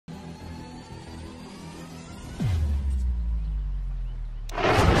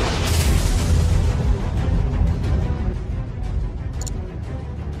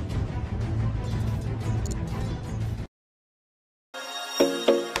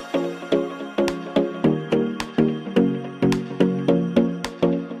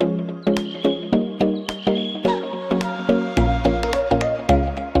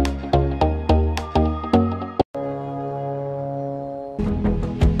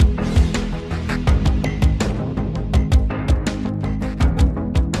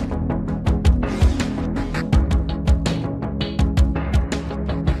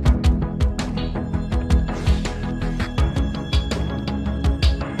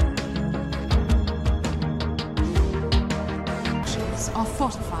are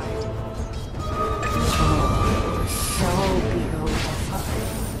fortified. So beautiful.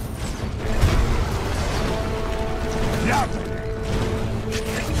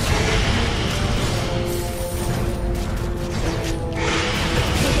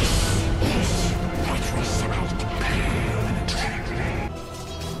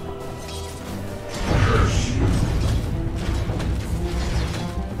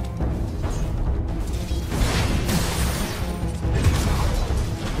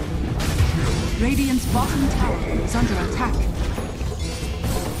 Radiant's bottom tower is under attack.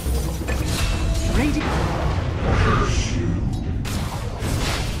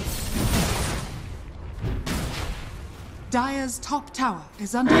 Dire's top tower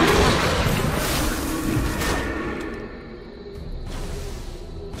is under attack.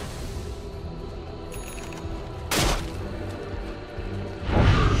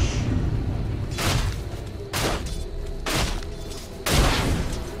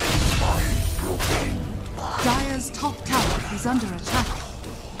 Dire's top tower is under attack.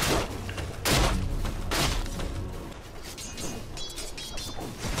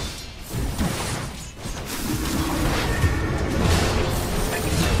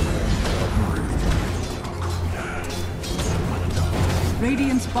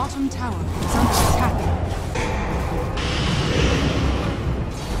 Radiant's bottom tower is under attack.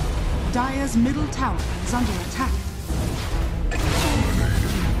 Dire's middle tower is under attack.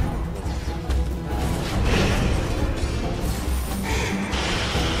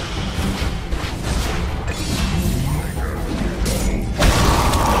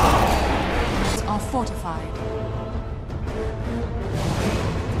 Are fortified.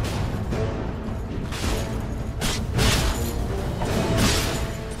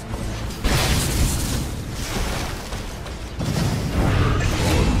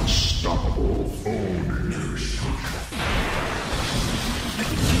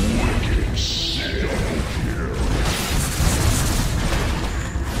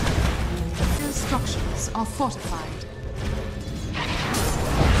 Their structures are fortified.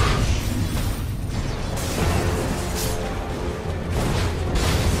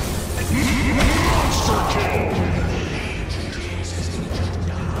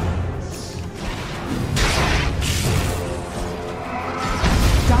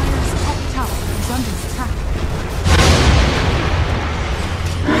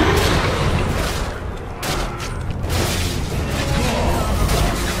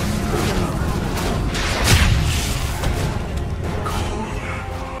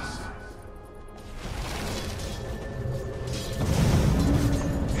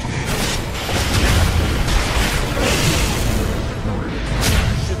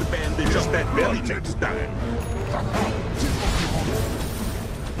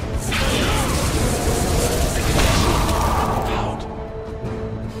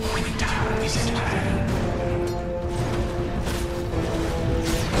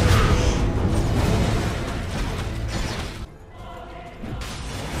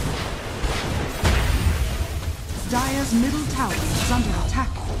 Dire's middle tower is under attack.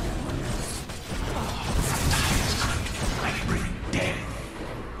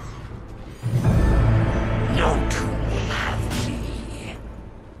 No tool will have me.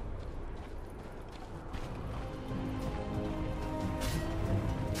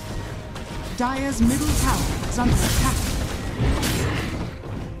 Dire's middle tower is under attack.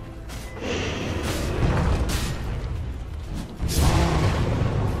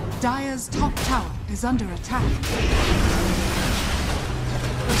 Dire's top tower is under attack.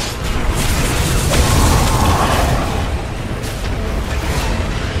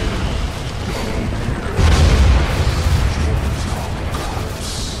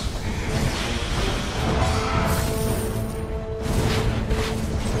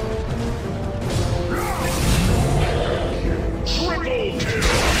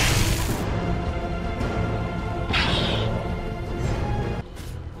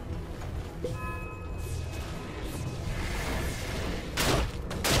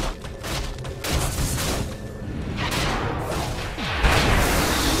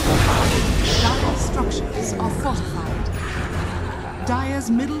 Dire's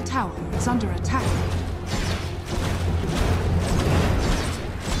middle tower is under attack.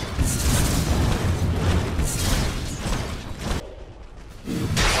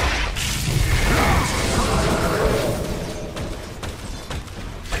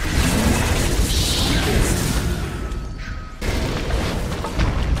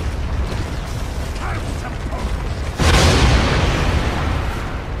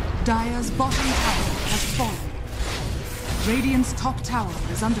 Dire's bottom tower has fallen. Radiant's top tower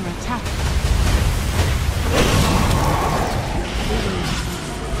is under attack.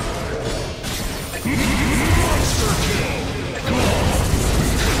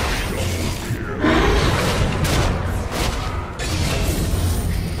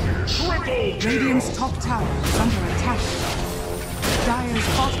 Radiant's top tower is under attack. Dire's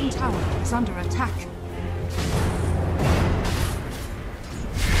bottom tower is under attack.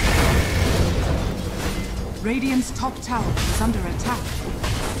 Radiant's top tower is under attack.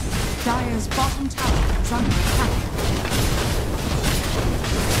 Dire's bottom tower is under attack.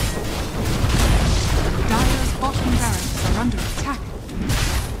 Dire's bottom barracks are under attack.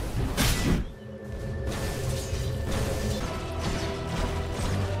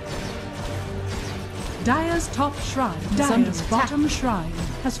 Dire's top shrine is under attack. Bottom shrine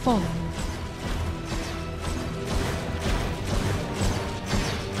has fallen.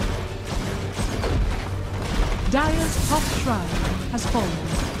 Dire's top shrine has fallen.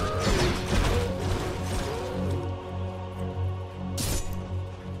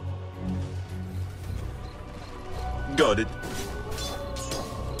 Got it.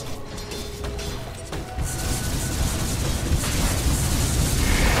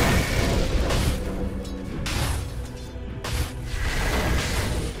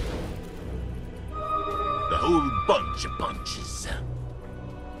 The whole bunch of punches.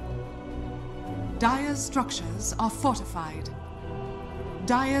 Dire's structures are fortified.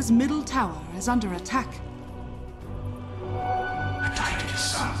 Dire's middle tower is under attack.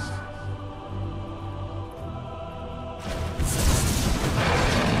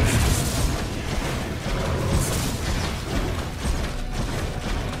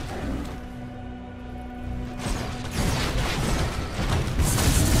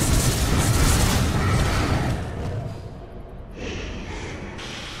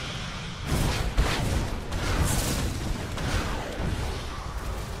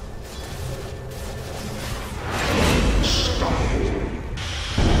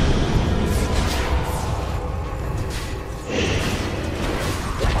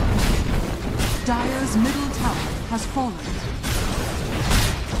 Dire's middle tower has fallen.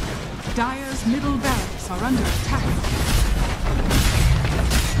 Dire's middle barracks are under attack.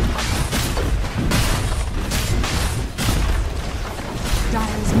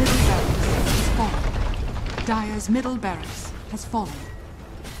 Dire's middle barracks has fallen. Dire's middle barracks has fallen.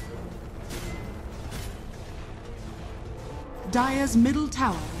 Dire's middle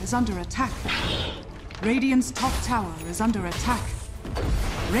tower is under attack. Radiant's top tower is under attack.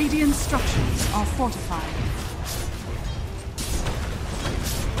 Radiant structures are fortified.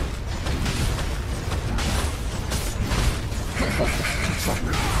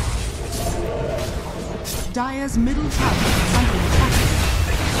 Dire's middle tower is under attack.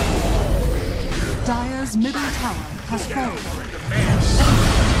 Dire's middle tower has fallen.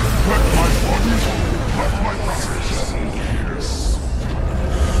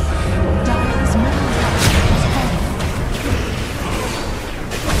 Dire's middle tower has fallen.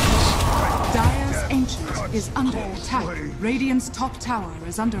 Dire's ancient is under attack. Radiant's top tower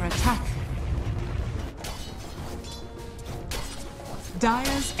is under attack.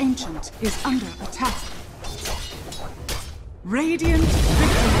 Dire's ancient is under attack. Radiant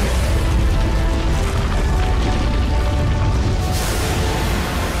victory.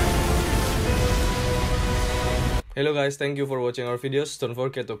 Hello guys, thank you for watching our videos. Don't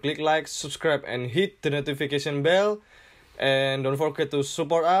forget to click like, subscribe and hit the notification bell. And don't forget to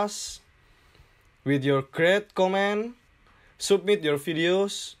support us with your great comment. Submit your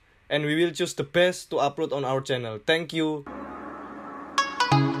videos and we will choose the best to upload on our channel. Thank you.